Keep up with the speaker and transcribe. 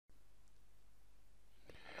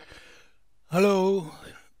Hello,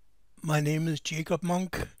 my name is Jacob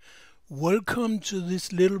Monk. Welcome to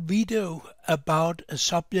this little video about a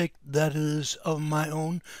subject that is of my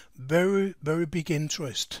own very big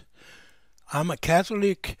interest. I'm a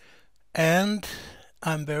Catholic and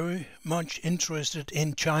I'm very much interested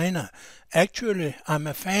in China. Actually, I'm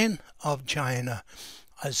a fan of China.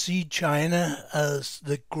 I see China as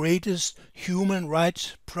the greatest human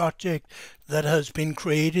rights project that has been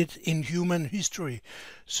created in human history.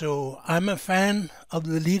 So I'm a fan of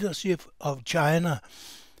the leadership of China.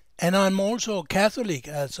 And I'm also a Catholic,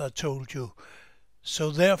 as I told you.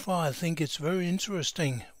 So therefore, I think it's very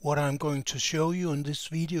interesting what I'm going to show you in this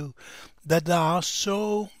video, that there are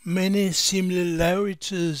so many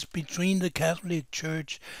similarities between the Catholic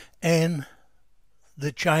Church and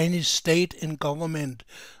the Chinese state and government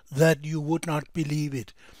that you would not believe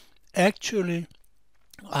it. Actually,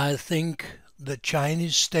 I think the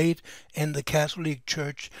Chinese state and the Catholic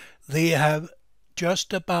Church, they have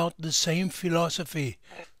just about the same philosophy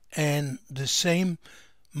and the same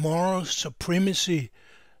moral supremacy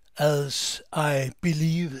as I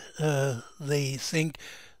believe they think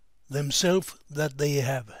themselves that they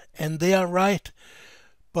have. And they are right.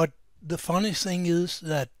 But the funny thing is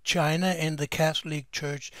that China and the Catholic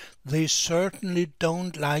Church, they certainly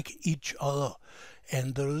don't like each other.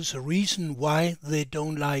 And there is a reason why they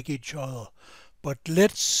don't like each other. But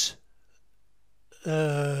let's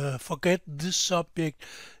forget this subject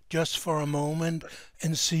just for a moment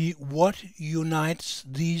and see what unites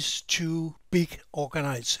these two big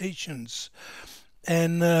organizations.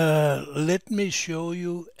 And let me show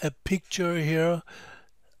you a picture here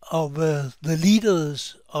of the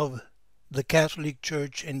leaders of the Catholic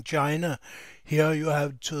Church in China. Here you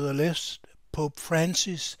have to the left Pope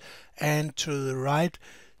Francis and to the right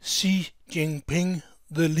Xi Jinping,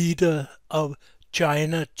 the leader of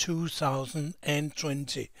China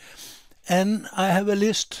 2020. And I have a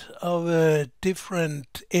list of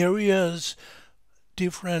different areas,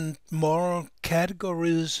 different moral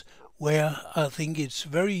categories where I think it's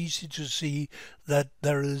very easy to see that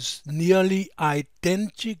there is nearly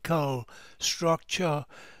identical structure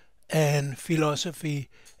and philosophy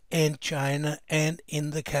in China and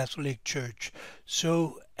in the Catholic Church.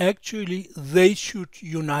 So actually they should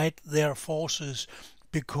unite their forces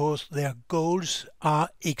because their goals are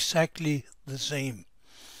exactly the same.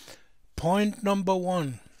 Point number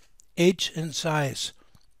one, age and size.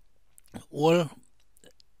 Well,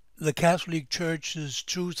 the Catholic Church is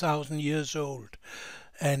 2,000 years old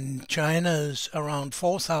and China is around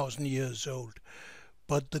 4,000 years old.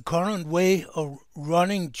 But the current way of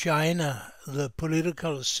running China, the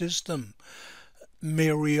political system,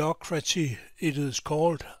 meritocracy it is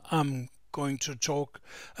called, I'm going to talk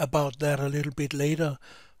about that a little bit later.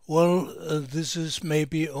 Well, this is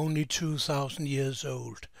maybe only 2,000 years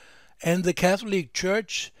old. And the Catholic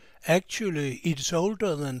Church, actually, it's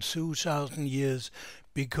older than 2,000 years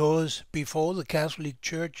because before the Catholic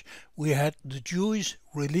Church we had the Jewish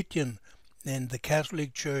religion, and the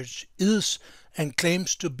Catholic Church is and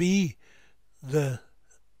claims to be the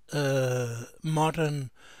modern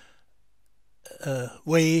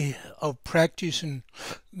way of practicing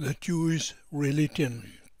the Jewish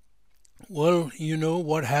religion. Well, you know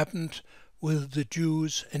what happened with the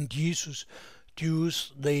Jews and Jesus.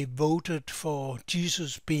 Jews, they voted for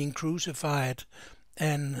Jesus being crucified,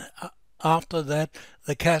 and after that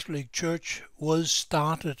the Catholic Church was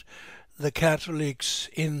started. The Catholics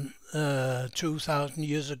in 2,000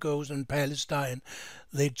 years ago in Palestine,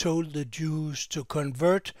 they told the Jews to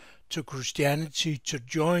convert to Christianity, to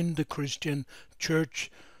join the Christian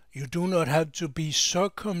church. You do not have to be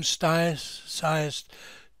circumcised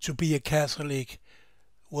to be a Catholic.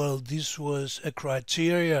 Well, this was a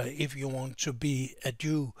criteria if you want to be a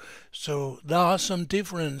Jew. So there are some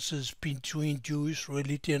differences between Jewish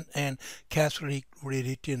religion and Catholic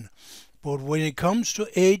religion. But when it comes to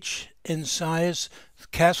age and size,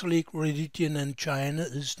 Catholic religion and China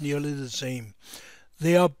is nearly the same.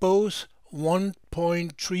 They are both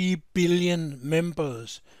 1.3 billion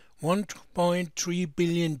members, 1.3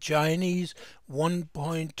 billion Chinese,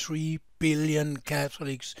 1.3 billion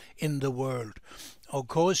Catholics in the world. Of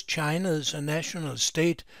course, China is a national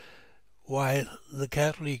state, while the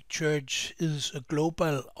Catholic Church is a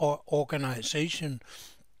global organization.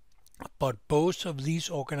 But both of these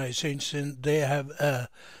organizations, they have a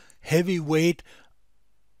heavy weight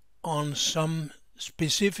on some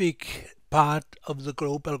specific part of the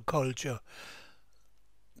global culture.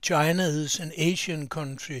 China is an Asian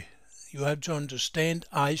country. You have to understand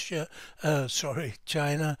China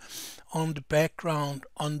on the background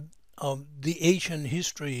of the Asian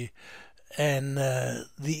history and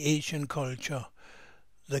the Asian culture.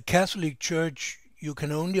 The Catholic Church, you can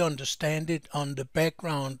only understand it on the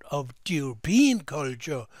background of European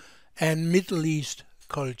culture and Middle East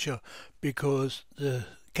culture, because the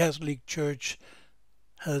Catholic Church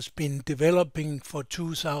has been developing for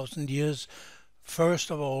 2000 years, first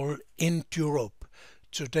of all in Europe.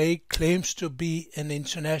 Today claims to be an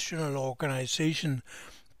international organization,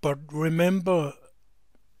 but remember,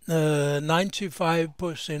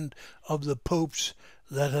 95% of the popes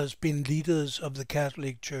that has been leaders of the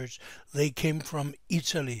Catholic Church, they came from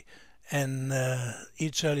Italy, and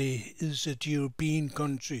Italy is a European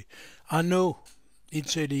country. I know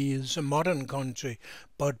Italy is a modern country,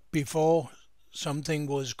 but before something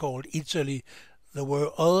was called Italy, there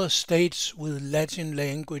were other states with Latin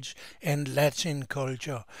language and Latin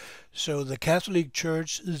culture. So the Catholic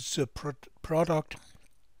Church is a product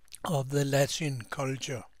of the Latin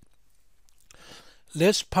culture.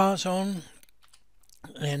 Let's pass on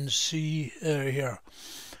and see here.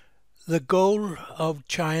 The goal of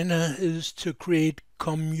China is to create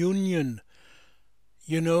communion.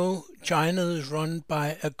 You know, China is run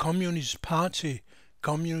by a Communist Party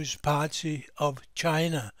of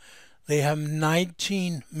China. They have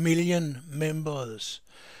 19 million members.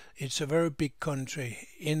 It's a very big country.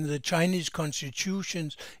 In the Chinese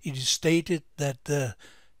constitutions, it is stated that the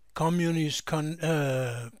Communist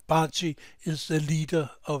Party is the leader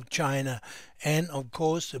of China. And of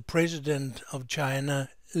course, the president of China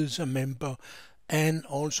is a member and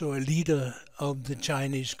also a leader of the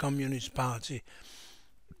Chinese Communist Party.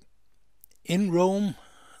 In Rome,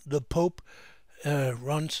 the Pope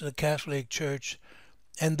runs the Catholic Church,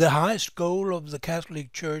 and the highest goal of the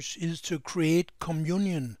Catholic Church is to create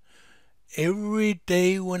communion. Every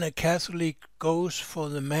day when a Catholic goes for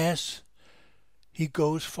the Mass, he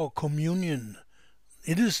goes for communion.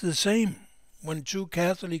 It is the same. When two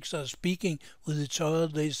Catholics are speaking with each other,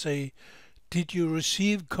 they say, "Did you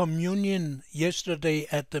receive communion yesterday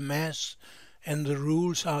at the Mass?" And the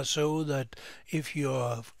rules are so that if you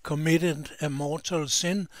have committed a mortal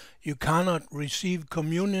sin, you cannot receive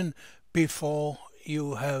communion before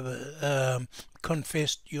you have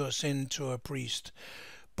confessed your sin to a priest.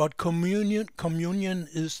 But communion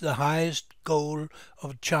is the highest goal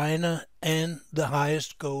of China and the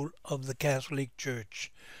highest goal of the Catholic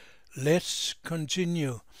Church. Let's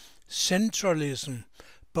continue. Centralism.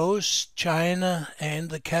 Both China and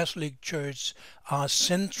the Catholic Church are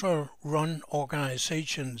central-run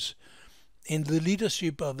organizations. In the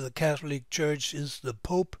leadership of the Catholic Church is the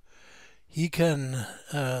Pope. He can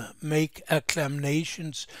make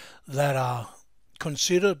acclamations that are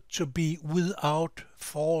considered to be without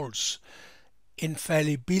faults.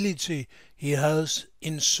 Infallibility he has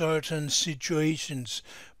in certain situations,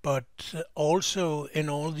 but also in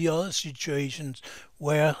all the other situations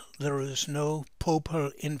where there is no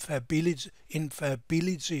papal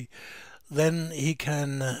infallibility, then he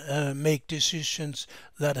can make decisions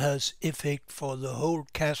that has effect for the whole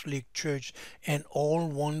Catholic Church and all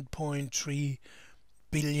 1.3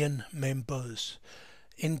 billion members.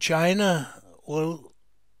 In China, well,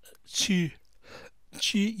 Xi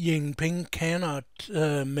Jinping cannot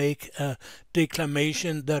make a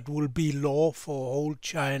declaration that will be law for all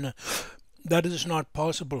China. That is not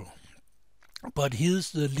possible. But he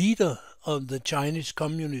is the leader of the Chinese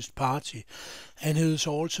Communist Party, and he is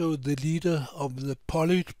also the leader of the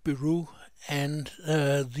Politburo and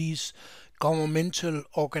these governmental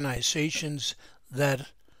organizations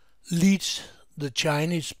that lead the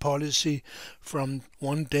Chinese policy from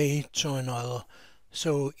one day to another.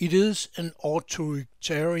 So it is an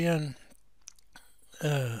authoritarian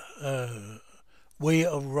way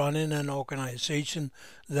of running an organization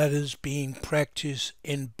that is being practiced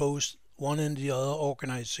in both one and the other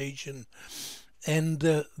organization. And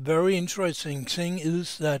the very interesting thing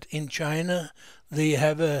is that in China they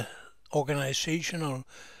have a organizational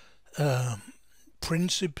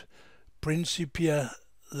principia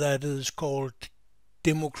that is called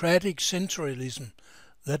democratic centralism.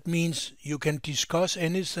 That means you can discuss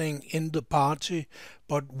anything in the party,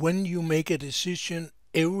 but when you make a decision,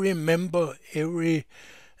 every member, every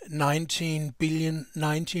 19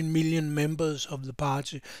 million members of the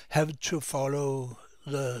party have to follow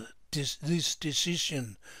this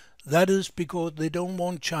decision. That is because they don't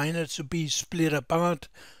want China to be split apart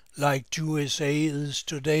like USA is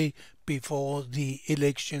today before the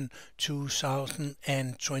election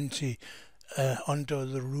 2020 under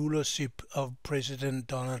the rulership of President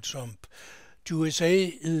Donald Trump. USA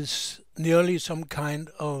is nearly some kind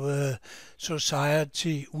of a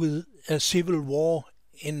society with a civil war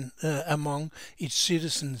among its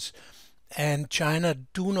citizens, and China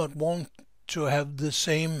do not want to have the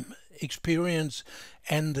same experience,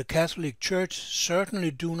 and the Catholic Church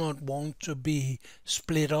certainly do not want to be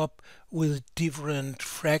split up with different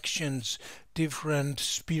fractions, different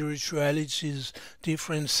spiritualities,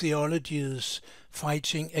 different theologies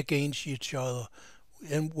fighting against each other.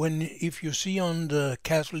 And if you see on the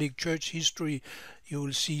Catholic Church history, you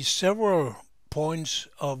will see several points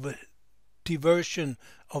of diversion,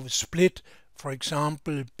 of split, for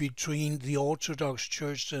example, between the Orthodox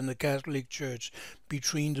Church and the Catholic Church,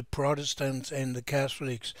 between the Protestants and the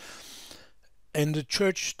Catholics. And the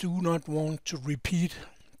Church do not want to repeat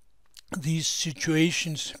these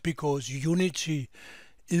situations, because unity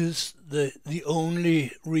is the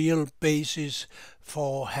only real basis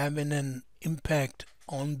for having an impact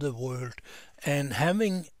on the world. And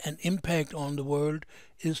having an impact on the world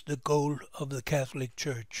is the goal of the Catholic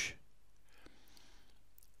Church.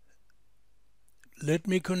 Let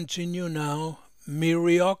me continue now.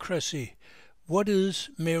 Meritocracy. What is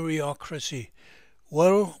meritocracy?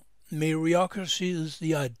 Well, meritocracy is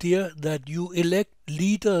the idea that you elect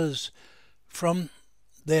leaders from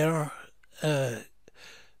their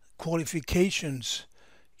qualifications.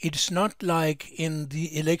 It's not like in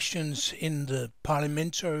the elections, in the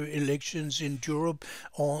parliamentary elections in Europe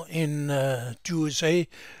or in USA,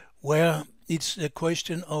 where it's a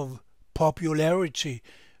question of popularity.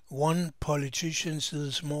 One politician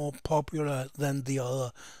is more popular than the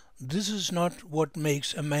other. This is not what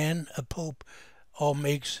makes a man a pope or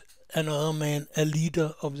makes another man a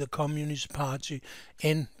leader of the Communist Party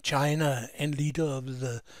in China and leader of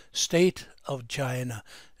the state of China.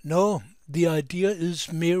 No, the idea is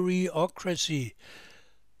meritocracy.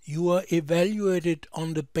 You are evaluated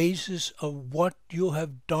on the basis of what you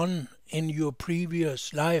have done in your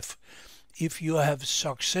previous life. If you have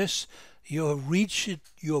success, you have reached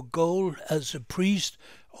your goal as a priest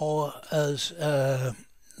or as a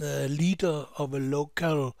leader of a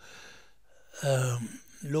local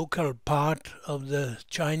part of the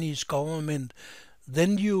Chinese government,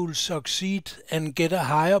 then you will succeed and get a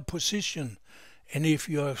higher position. And if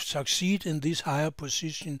you succeed in this higher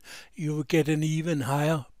position, you will get an even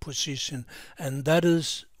higher position. And that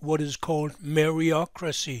is what is called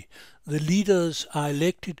meritocracy. The leaders are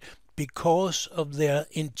elected because of their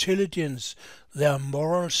intelligence, their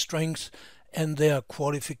moral strength, and their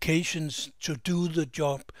qualifications to do the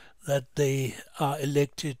job that they are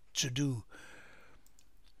elected to do.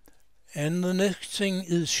 And the next thing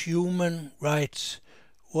is human rights.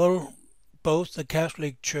 Well, both the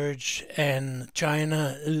Catholic Church and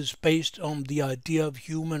China is based on the idea of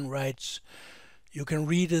human rights. You can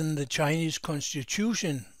read in the Chinese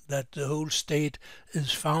constitution that the whole state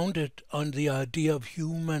is founded on the idea of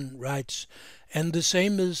human rights, and the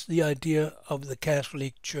same is the idea of the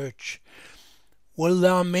Catholic Church. Well,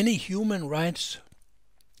 there are many human rights,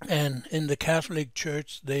 and in the Catholic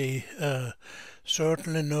Church they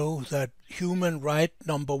certainly know that human right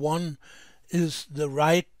number one is the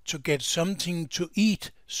right to get something to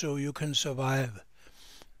eat so you can survive.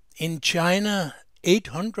 In China,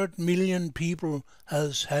 800 million people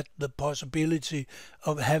has had the possibility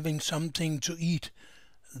of having something to eat.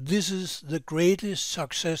 This is the greatest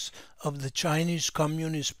success of the Chinese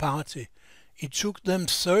Communist Party. It took them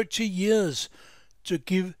 30 years to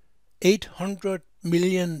give 800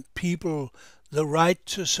 million people the right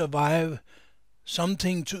to survive,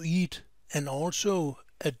 something to eat, and also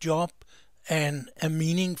a job and a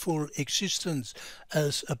meaningful existence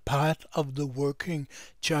as a part of the working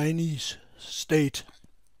Chinese state.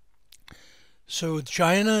 So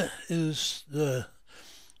China is the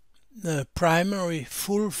primary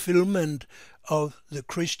fulfillment of the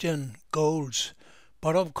Christian goals.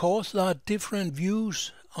 But of course there are different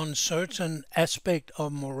views on certain aspects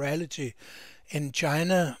of morality. In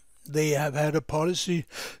China they have had a policy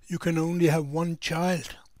you can only have one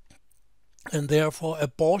child, and therefore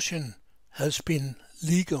abortion has been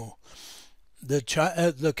legal.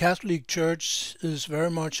 The Catholic Church is very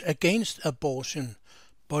much against abortion,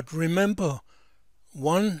 but remember,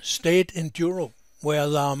 one state in Europe where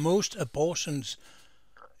there are most abortions,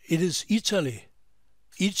 it is Italy.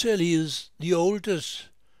 Italy is the oldest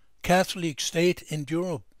Catholic state in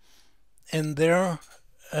Europe, and there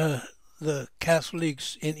the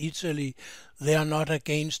Catholics in Italy, they are not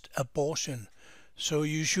against abortion. So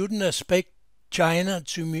you shouldn't expect China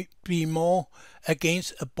to be more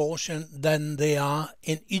against abortion than they are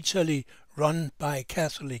in Italy, run by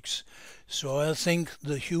Catholics. So I think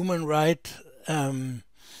the human rights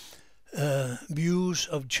views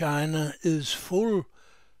of China is full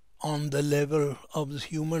on the level of the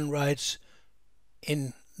human rights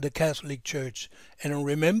in the Catholic Church. And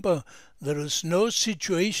remember, there is no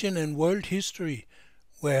situation in world history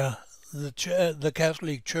where the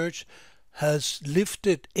Catholic Church has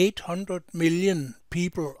lifted 800 million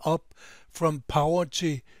people up from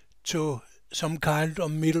poverty to some kind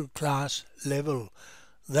of middle class level.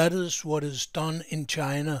 That is what is done in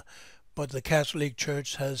China, but the Catholic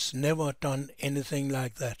Church has never done anything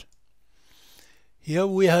like that. Here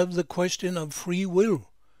we have the question of free will.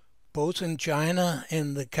 Both in China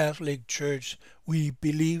and the Catholic Church, we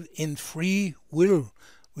believe in free will.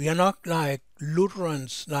 We are not like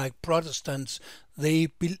Lutherans, like Protestants. They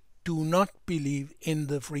do not believe in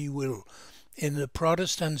the free will. In the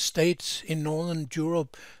Protestant states in Northern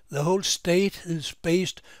Europe, the whole state is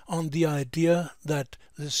based on the idea that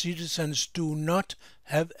the citizens do not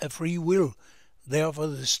have a free will. Therefore,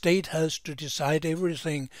 the state has to decide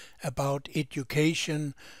everything about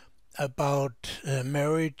education, about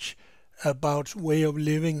marriage, about way of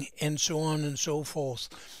living, and so on and so forth.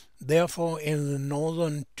 Therefore, in the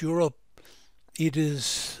Northern Europe, it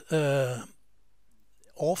is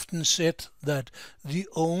often said that the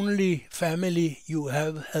only family you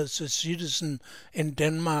have as a citizen in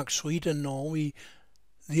Denmark, Sweden, Norway,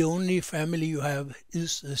 the only family you have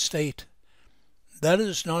is the state. That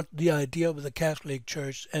is not the idea of the Catholic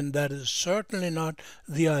Church, and that is certainly not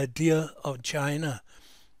the idea of China.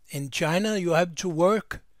 In China, you have to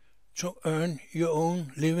work to earn your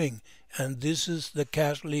own living, and this is the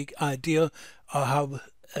Catholic idea of how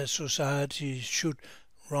a society should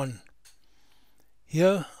run.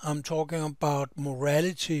 Here I'm talking about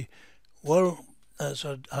morality. Well, as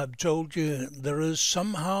I've told you, there is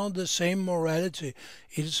somehow the same morality.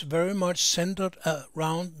 It is very much centered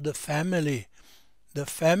around the family. The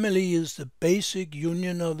family is the basic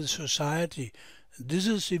union of the society. This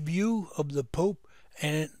is the view of the Pope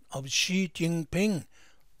and of Xi Jinping.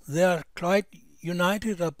 They are quite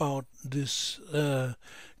united about this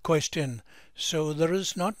question. So there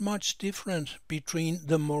is not much difference between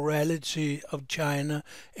the morality of China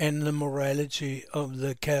and the morality of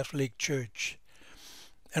the Catholic Church.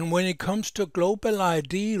 And when it comes to global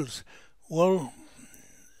ideals, well,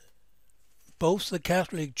 both the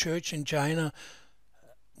Catholic Church and China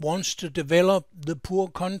wants to develop the poor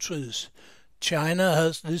countries. China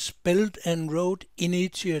has this Belt and Road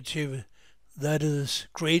Initiative that is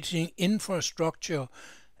creating infrastructure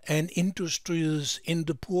and industries in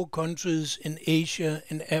the poor countries in Asia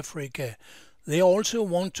and Africa. They also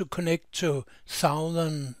want to connect to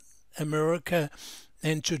Southern America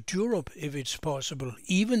and to Europe if it's possible.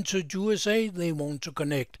 Even to USA they want to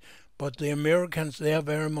connect, but the Americans, they are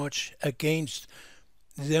very much against.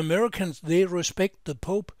 The Americans, they respect the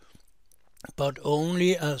Pope, but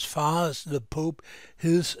only as far as the Pope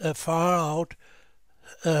is a far out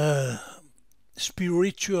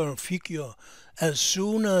spiritual figure. As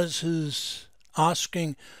soon as he's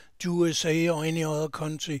asking USA or any other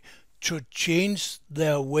country to change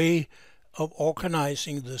their way of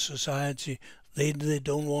organizing the society, they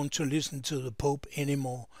don't want to listen to the Pope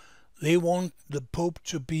anymore. They want the Pope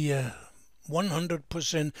to be a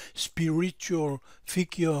 100% spiritual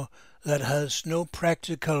figure that has no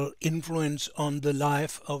practical influence on the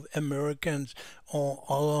life of Americans or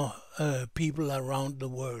other people around the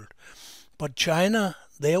world. But China,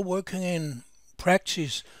 they are working in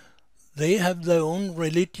practice. They have their own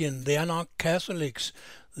religion. They are not Catholics.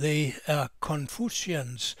 They are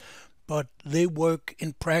Confucians, but they work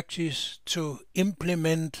in practice to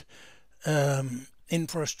implement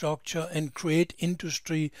infrastructure and create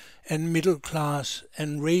industry and middle class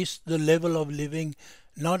and raise the level of living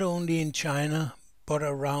not only in China but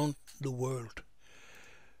around the world.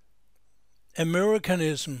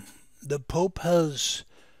 Americanism. The Pope has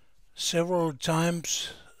several times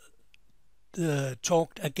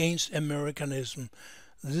talked against Americanism.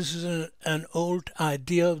 This is an old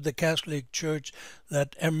idea of the Catholic Church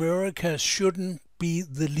that America shouldn't be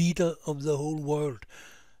the leader of the whole world.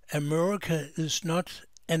 America is not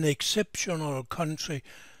an exceptional country.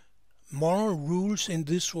 Moral rules in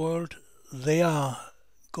this world, they are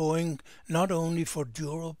going not only for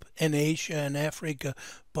Europe and Asia and Africa,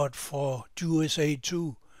 but for USA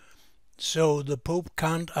too. So the Pope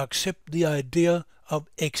can't accept the idea of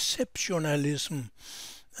exceptionalism.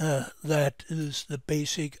 That is the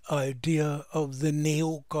basic idea of the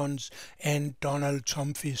neocons and Donald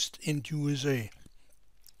Trumpists in USA.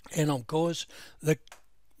 And of course, the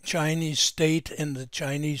Chinese state and the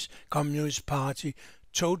Chinese Communist Party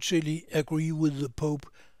totally agree with the Pope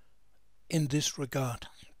in this regard.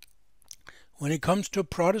 When it comes to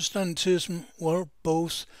Protestantism, well,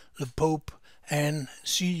 both the Pope and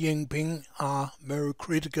Xi Jinping are very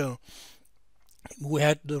critical. We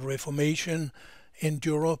had the Reformation in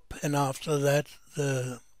Europe, and after that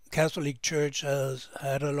the Catholic Church has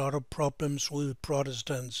had a lot of problems with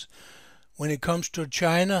Protestants. when it comes to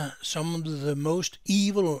China, some of the most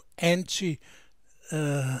evil anti-Chinese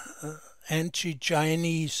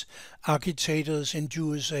agitators in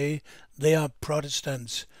USA, they are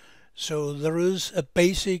Protestants. So there is a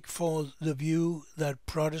basic for the view that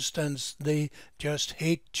Protestants, they just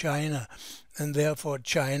hate China, and therefore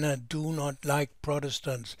China do not like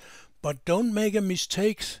Protestants. But don't make a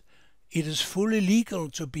mistake. It is fully legal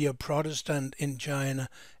to be a Protestant in China,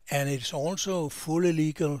 and it's also fully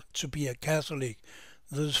legal to be a Catholic.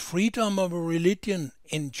 There's freedom of a religion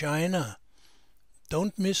in China.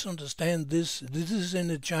 Don't misunderstand this. This is in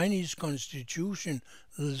the Chinese constitution.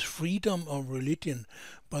 There's freedom of religion.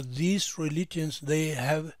 But these religions, they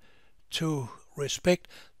have to respect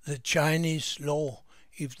the Chinese law.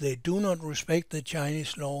 If they do not respect the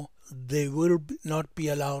Chinese law, they will not be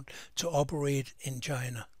allowed to operate in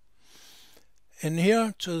China. And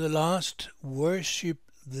here to the last, worship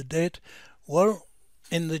the dead. Well,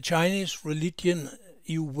 in the Chinese religion,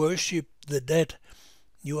 you worship the dead.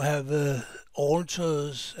 You have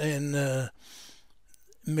altars and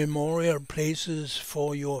memorial places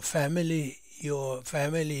for your family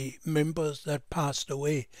members that passed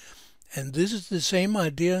away. And this is the same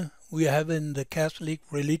idea we have in the Catholic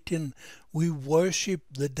religion. We worship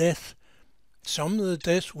the dead. Some of the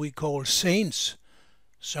dead we call saints.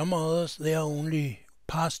 Some others, they are only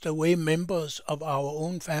passed away members of our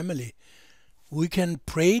own family. We can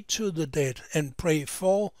pray to the dead and pray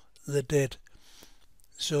for the dead.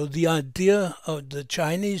 So the idea of the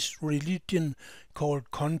Chinese religion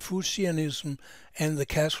called Confucianism and the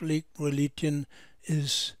Catholic religion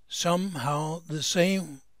is somehow the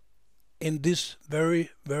same in this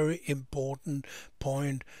very, very important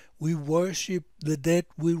point. We worship the dead,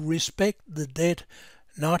 we respect the dead,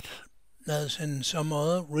 not as in some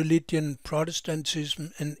other religion,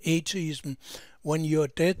 Protestantism and atheism. When you're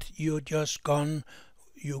dead, you're just gone.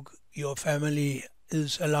 Your family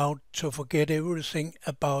is allowed to forget everything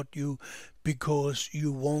about you because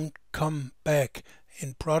you won't come back.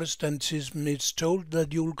 In Protestantism, it's told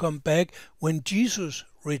that you'll come back when Jesus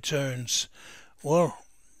returns. Well,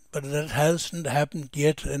 but that hasn't happened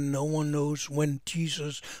yet, and no one knows when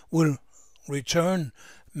Jesus will return.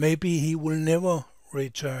 Maybe he will never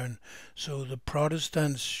return. So the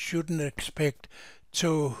Protestants shouldn't expect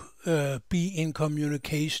to be in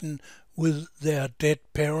communication with their dead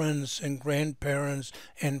parents and grandparents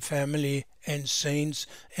and family and saints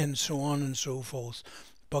and so on and so forth.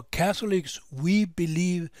 But Catholics, we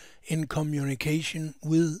believe in communication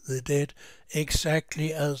with the dead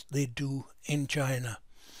exactly as they do in China.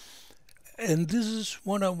 And this is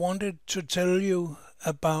what I wanted to tell you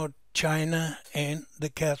about China and the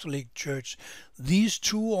Catholic Church. These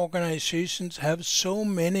two organizations have so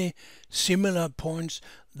many similar points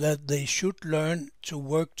that they should learn to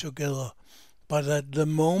work together. But at the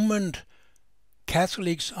moment,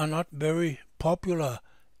 Catholics are not very popular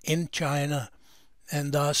in China,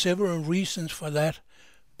 and there are several reasons for that.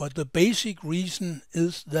 But the basic reason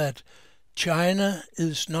is that China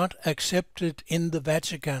is not accepted in the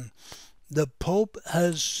Vatican. The Pope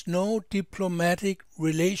has no diplomatic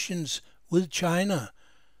relations with China.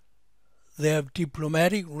 They have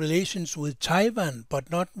diplomatic relations with Taiwan, but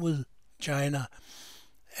not with China.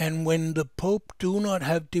 And when the Pope do not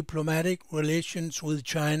have diplomatic relations with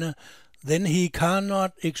China, then he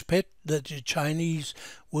cannot expect that the Chinese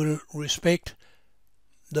will respect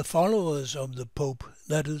the followers of the Pope,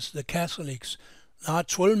 that is the Catholics. There are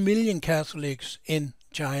 12 million Catholics in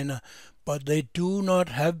China, but they do not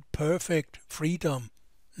have perfect freedom.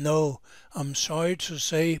 No, I'm sorry to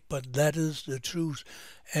say, but that is the truth.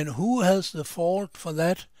 And who has the fault for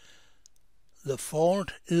that? The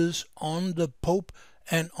fault is on the Pope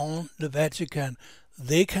and on the Vatican.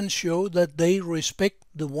 They can show that they respect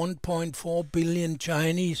the 1.4 billion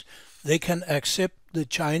Chinese. They can accept the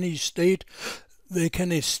Chinese state. They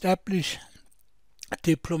can establish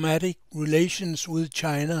diplomatic relations with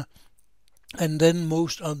China. And then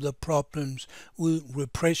most of the problems with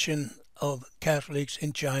repression of Catholics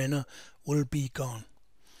in China will be gone.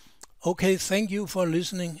 Okay, thank you for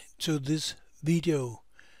listening to this video.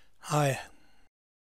 Hi.